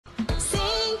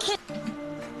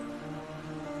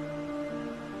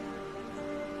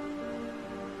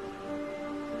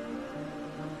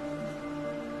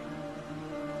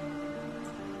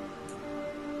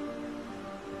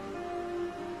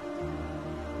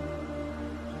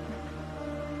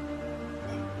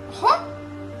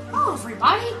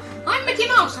everybody. I'm Mickey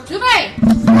Mouse, and today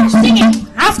we're singing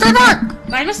After Dark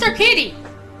by Mr. Katy.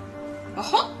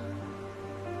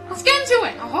 Let's get into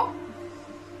it.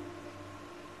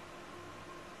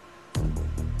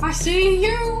 I see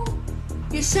you,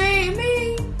 you see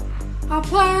me. How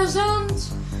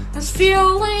pleasant is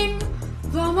feeling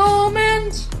the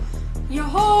moment you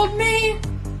hold me.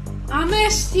 I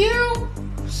missed you,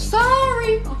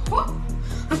 sorry.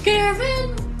 I've given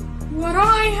what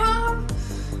I have.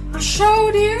 I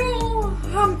showed you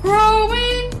I'm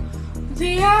growing.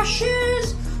 The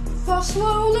ashes fall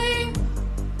slowly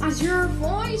as your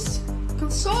voice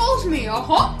consoles me.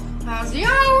 As the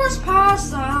hours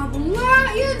pass, I will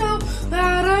let you know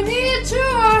that I need to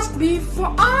ask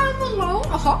before I'm alone.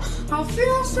 I'll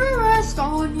feel to rest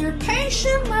on your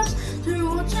patient lips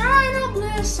to eternal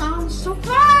bliss. I'm so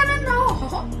glad to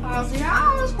know. As the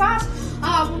hours pass,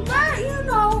 I will let you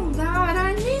know that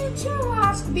I need to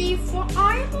ask before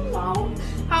I'm alone.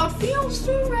 How it feels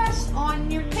to rest on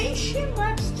your patient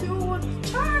lips to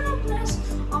eternal bliss.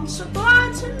 I'm so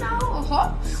glad to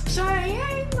know.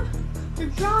 Saying the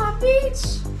drum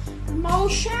beats,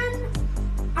 emotion,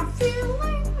 I'm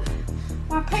feeling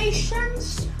my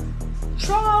patience,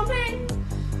 troubling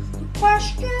the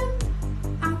question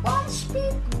I won't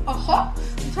speak.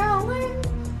 Telling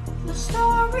the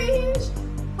stories,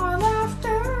 our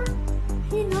laughter,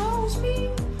 he knows me.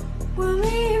 We're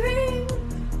leaving,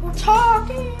 we're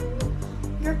talking,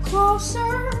 you're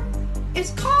closer,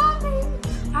 it's calling.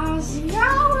 As the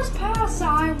hours pass,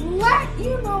 I will let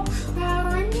you know that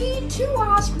I need to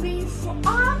ask before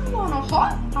I'm on a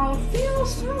hot. How it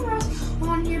feels to rest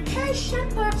on your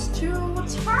patient lips to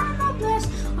eternal bliss.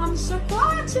 I'm so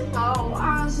glad to know.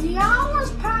 As the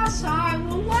hours pass, I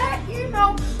will let you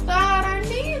know that I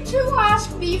need to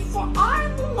ask before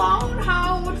I'm alone.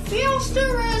 How it feels to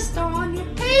rest on your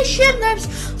patient lips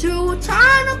to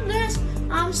eternal bliss.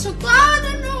 I'm so glad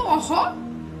to know.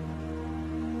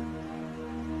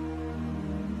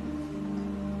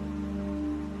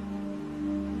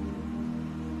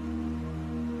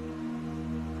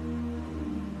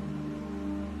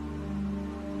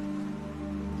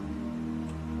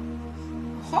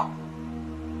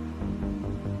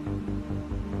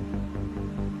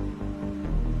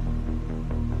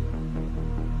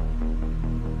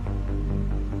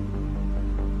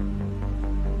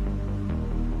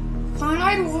 The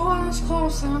night was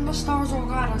close and the stars all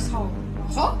got us home.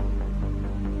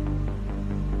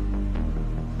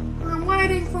 I'm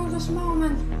waiting for this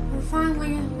moment. We're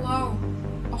finally low.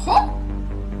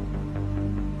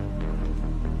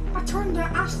 I turned to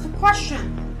ask the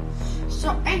question.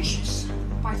 So anxious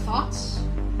by thoughts.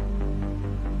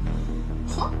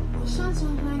 The sense of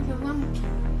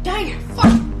thinking, dang it,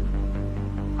 fuck!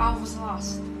 I was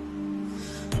lost.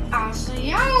 As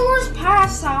the hours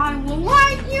pass, I will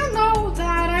let you know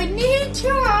that I need to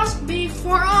ask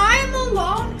before I'm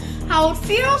alone. How it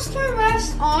feels to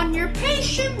rest on your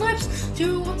patient lips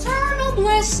to eternal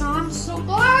bliss. I'm so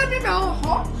glad to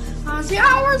know. As the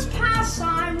hours pass,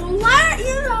 I will let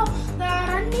you know that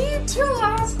I need to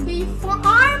ask before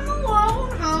I'm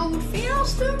alone. How it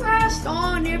feels to rest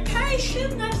on your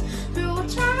patient lips to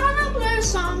eternal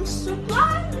bliss. I'm so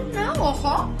glad to know.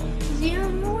 As the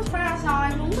hours pass,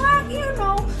 I will let you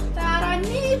know that I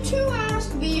need to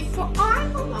ask before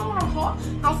I'm alone.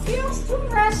 How it feels to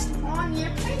rest on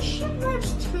your patient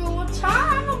lips to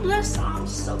eternal bliss. I'm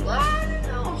so glad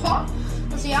to know.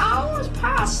 As the hours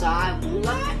pass, I will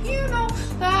let you know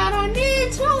that I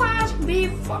need to ask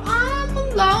before I'm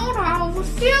alone. How it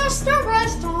feels to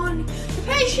rest on your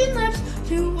patient lips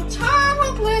to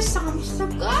eternal bliss. I'm so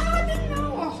glad to know.